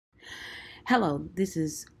Hello, this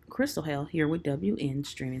is Crystal Hale here with WN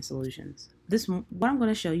Streaming Solutions. What I'm going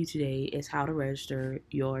to show you today is how to register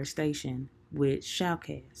your station with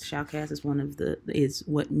Shoutcast. Shoutcast is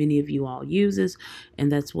what many of you all uses,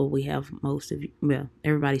 and that's what we have most of you. Well,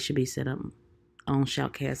 everybody should be set up on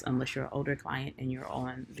Shoutcast unless you're an older client and you're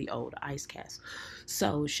on the old IceCast.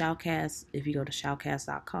 So Shoutcast, if you go to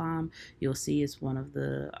shoutcast.com, you'll see it's one of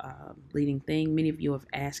the leading thing. Many of you are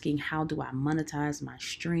asking, how do I monetize my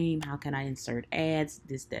stream? How can I insert ads?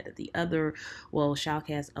 This, that, or the other. Well,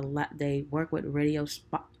 Shoutcast, they work with Radio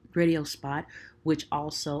Spot, which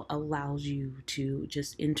also allows you to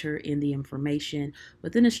just enter in the information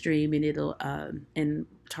within a stream, and it'll and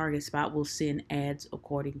Target Spot will send ads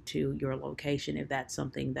according to your location if that's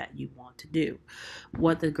something that you want to do.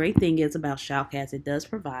 What the great thing is about Shoutcast, it does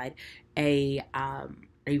provide a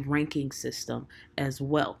ranking system as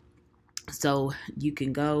well. So you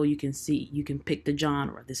can go, you can see, you can pick the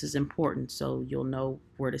genre. This is important, so you'll know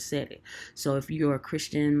where to set it. So if you're a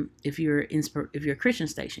Christian, if you're a Christian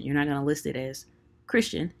station, you're not going to list it as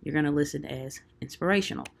Christian. You're going to list it as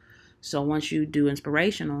inspirational. So once you do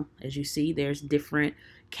inspirational, as you see, there's different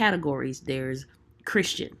categories. There's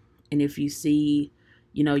Christian, and if you see,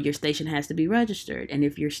 your station has to be registered, and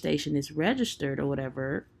if your station is registered or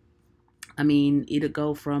whatever, I mean, it'll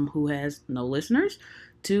go from who has no listeners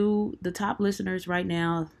to the top listeners right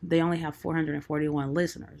now. They only have 441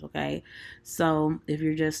 listeners, okay? So if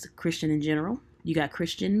you're just Christian in general, you got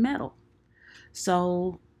Christian metal.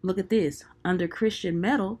 So look at this. Under Christian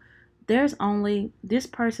metal, this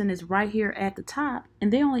person is right here at the top,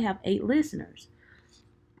 and they only have 8 listeners.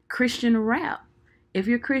 Christian rap. If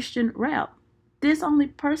you're Christian rap, this only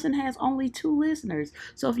person has only 2 listeners.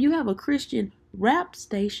 So if you have a Christian rap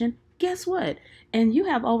station, guess what? And you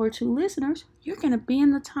have over 2 listeners, you're going to be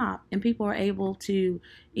in the top, and people are able to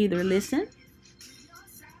either listen.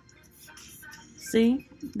 See,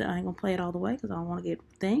 I ain't going to play it all the way because I don't want to get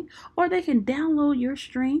a thing. Or they can download your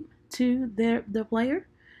stream to their player,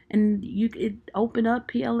 and you could open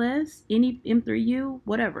up PLS, any M3U,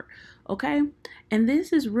 whatever. Okay? And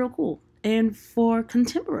this is real cool. And for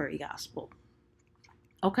contemporary gospel,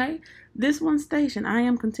 okay, this one station, I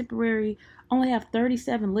Am Contemporary, only have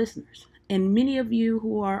 37 listeners. And many of you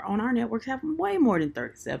who are on our networks have way more than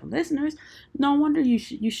 37 listeners. No wonder you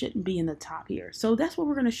shouldn't be in the top here. So that's what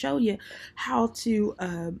we're going to show you how to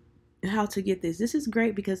get this. This is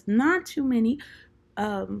great because not too many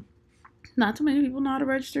people know how to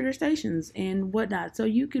register their stations and whatnot. So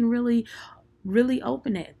you can really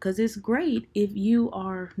open it, because it's great if you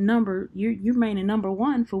are you're remaining number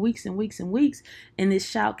 1 for weeks and weeks and weeks in this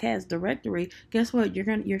Shoutcast directory. Guess what?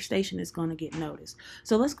 Your station is going to get noticed.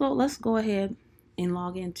 So let's go ahead and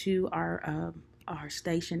log into our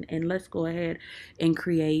station, and let's go ahead and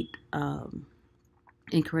create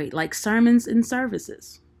like sermons and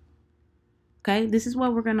services. Okay, this is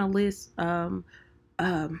what we're going to list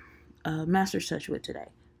Master Touch with today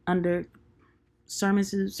under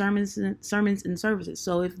sermons and services.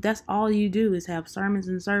 So if that's all you do is have sermons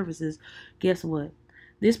and services, guess what?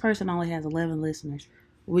 This person only has 11 listeners.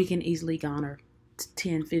 We can easily garner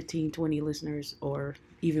 10, 15, 20 listeners, or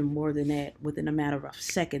even more than that within a matter of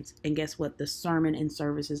seconds. And guess what? The sermon and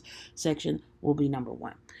services section will be number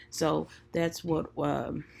 1. So that's what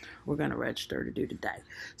we're going to register to do today.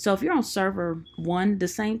 So if you're on server 1,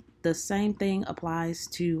 the same thing applies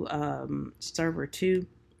to server 2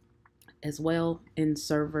 as well. On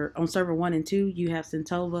server 1 and 2, you have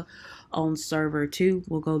Centova. On server 2,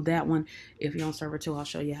 we'll go that one. If you're on server 2, I'll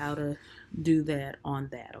show you how to do that on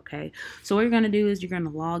that, okay? So what you're going to do is you're going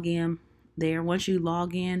to log in there. Once you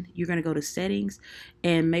log in, you're going to go to settings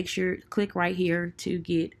and make sure, click right here to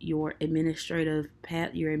get your administrative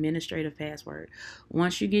password.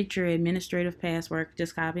 Once you get your administrative password,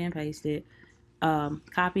 just copy and paste it.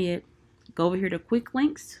 Copy it, go over here to quick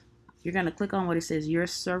links. You're going to click on what it says, your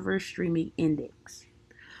server streaming index.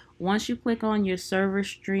 Once you click on your server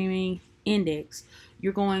streaming index,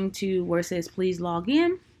 you're going to where it says, please log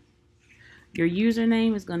in. Your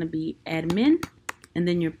username is going to be admin, and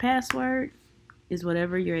then your password is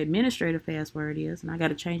whatever your administrative password is. And I got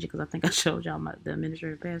to change it because I think I showed y'all the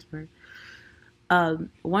administrative password.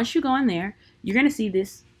 Once you go in there, you're going to see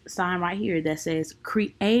this sign right here that says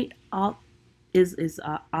create alt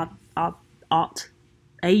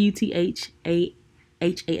AUTHASH,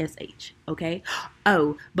 okay?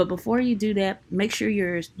 Oh, but before you do that, make sure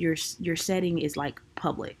your setting is like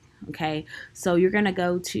public, okay? So you're gonna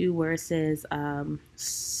go to where it says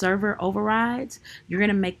server overrides. You're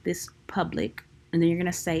gonna make this public, and then you're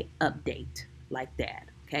gonna say update like that,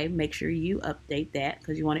 okay? Make sure you update that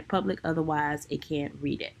because you want it public, otherwise it can't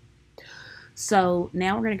read it. So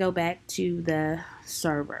now we're going to go back to the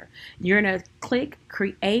server. You're going to click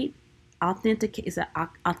create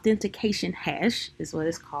authentication hash is what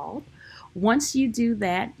it's called. Once you do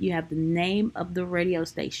that, you have the name of the radio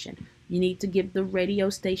station. You need to give the radio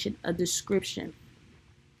station a description.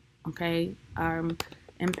 Okay,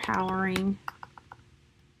 empowering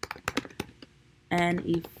and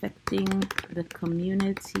affecting the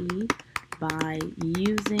community by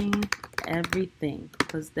using everything,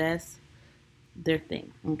 because that's their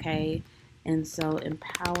thing. Okay, and so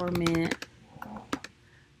empowerment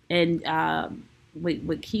and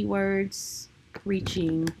with keywords,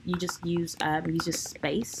 preaching, you just use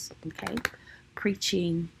space. Okay,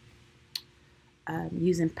 preaching,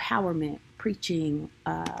 use empowerment, preaching,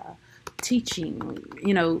 teaching.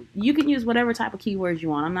 You know, you can use whatever type of keywords you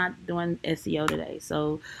want. I'm not doing SEO today,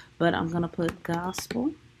 so but I'm gonna put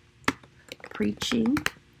gospel, preaching,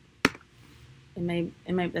 and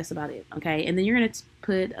maybe that's about it. Okay, and then you're gonna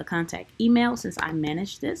put a contact email. Since I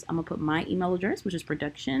manage this, I'm gonna put my email address, which is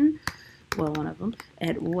production, well, one of them,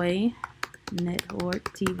 at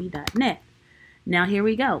waynetworktv.net. Now here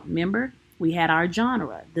we go. Remember, we had our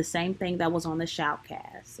genre, the same thing that was on the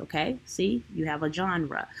Shoutcast. Okay, see, you have a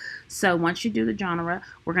genre. So once you do the genre,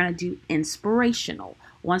 we're gonna do inspirational.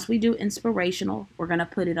 Once we do inspirational, we're gonna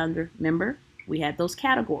put it under, remember, we had those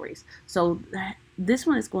categories. So this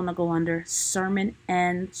one is going to go under sermon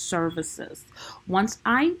and services. Once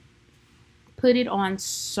I put it on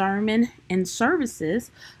sermon and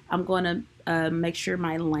services, I'm going to make sure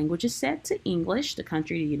my language is set to English, the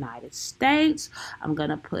country, the United States. I'm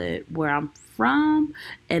going to put where I'm from,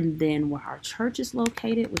 and then where our church is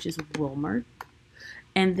located, which is Wilmer.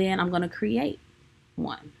 And then I'm going to create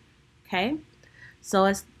one. Okay.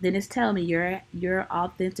 So then it's telling me your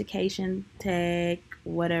authentication tag,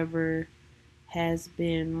 whatever, has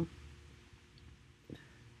been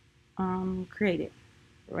created,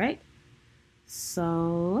 right?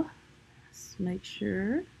 So let's make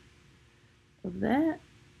sure of that.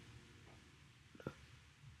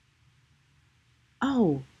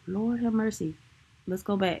 Oh, Lord have mercy. Let's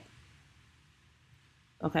go back.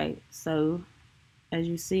 Okay, so as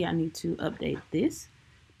you see, I need to update this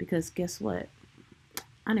because guess what?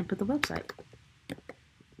 I didn't put the website.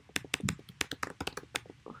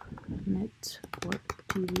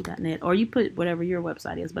 Networktv.net, or you put whatever your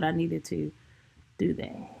website is, but I needed to do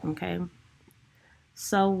that. Okay,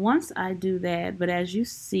 so once I do that, but as you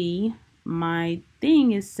see, my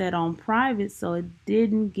thing is set on private, so it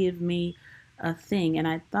didn't give me a thing, and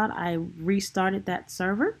I thought I restarted that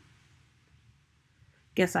server.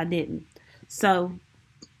 Guess I didn't. So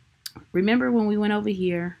remember when we went over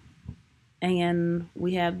here and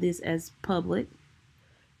we have this as public,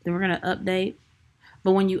 then we're going to update.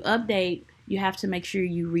 But when you update, you have to make sure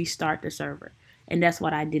you restart the server. And that's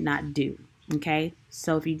what I did not do. Okay.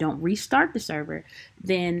 So if you don't restart the server,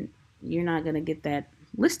 then you're not going to get that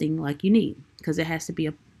listing like you need, because it has to be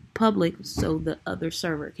a public so the other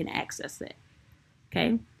server can access it.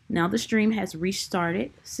 Okay. Now the stream has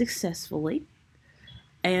restarted successfully.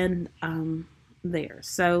 And there.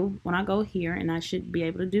 So when I go here, and I should be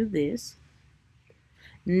able to do this.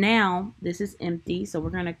 Now this is empty, so we're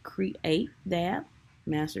going to create that.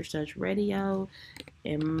 Master Touch Radio,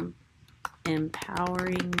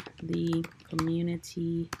 empowering the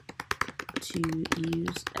community to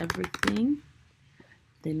use everything.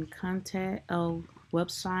 Then contact,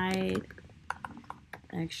 website.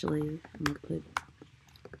 Actually, I'm going to put,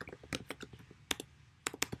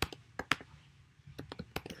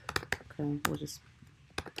 okay, we'll just,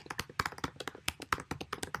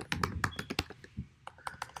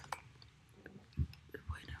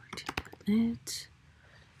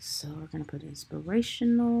 so we're going to put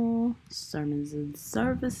inspirational, sermons and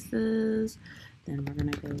services, then we're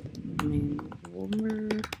going to go Wilmer,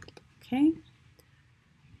 okay,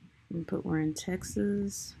 and put we're in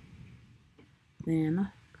Texas, then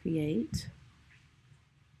create,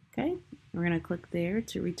 okay, we're going to click there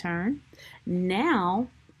to return. Now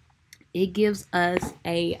it gives us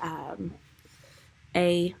a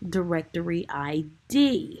directory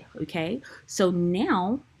ID, okay, so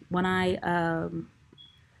now when I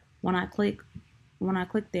click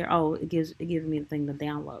there, oh, it gives me the thing to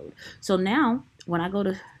download. So now when I go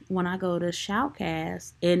to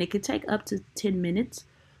Shoutcast, and it could take up to 10 minutes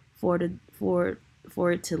for it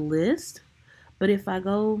to list, but if I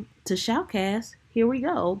go to Shoutcast, here we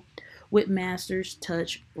go with Masters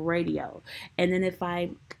Touch Radio, and then if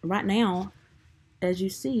I right now, as you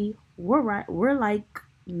see, we're like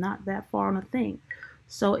not that far on a thing.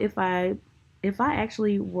 So if I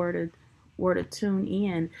actually were to tune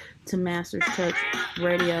in to Masters Touch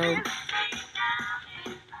Radio,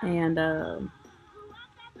 And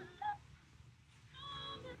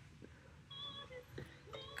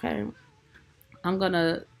okay, I'm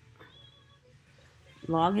gonna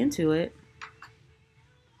log into it.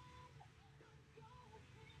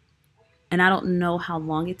 And I don't know how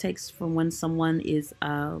long it takes from when someone is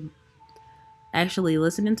actually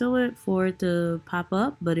listening to it for it to pop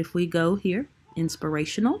up. But if we go here,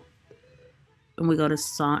 inspirational, and we go to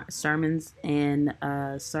sermons and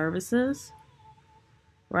services,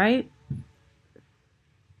 right?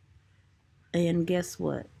 And guess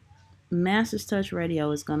what? Masters Touch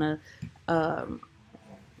Radio is gonna um,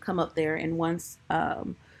 come up there, and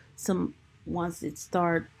some once it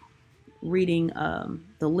start reading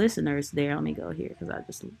the listeners there, let me go here because I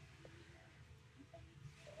just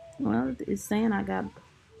well, it's saying I got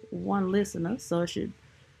one listener, so it should.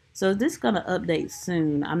 So this is gonna update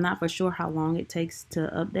soon. I'm not for sure how long it takes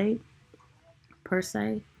to update per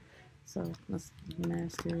se. So let's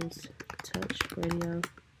Masters Touch Radio.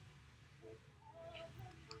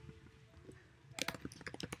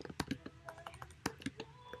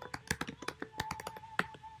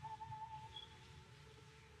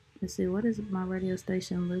 Let's see, what is my radio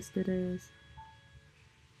station listed as?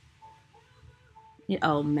 Yeah,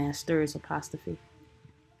 oh, Masters apostrophe.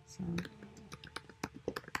 So,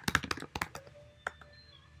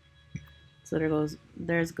 so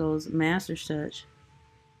there goes Masters Touch.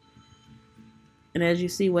 And as you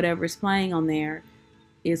see, whatever is playing on there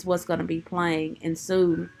is what's going to be playing, and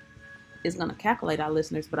soon it's going to calculate our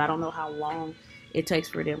listeners. But I don't know how long it takes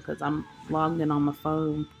for them because I'm logged in on my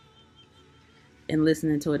phone and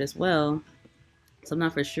listening to it as well. So I'm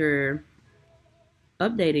not for sure,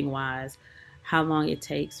 updating wise, how long it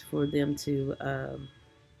takes for them to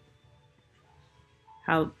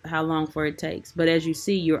how long for it takes. But as you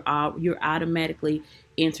see, you're automatically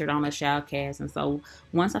entered on a shoutcast, and so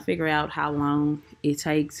once I figure out how long it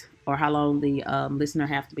takes or how long the listener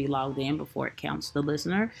have to be logged in before it counts the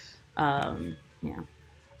listener, yeah.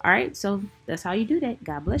 All right, so that's how you do that.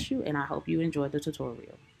 God bless you, and I hope you enjoyed the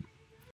tutorial.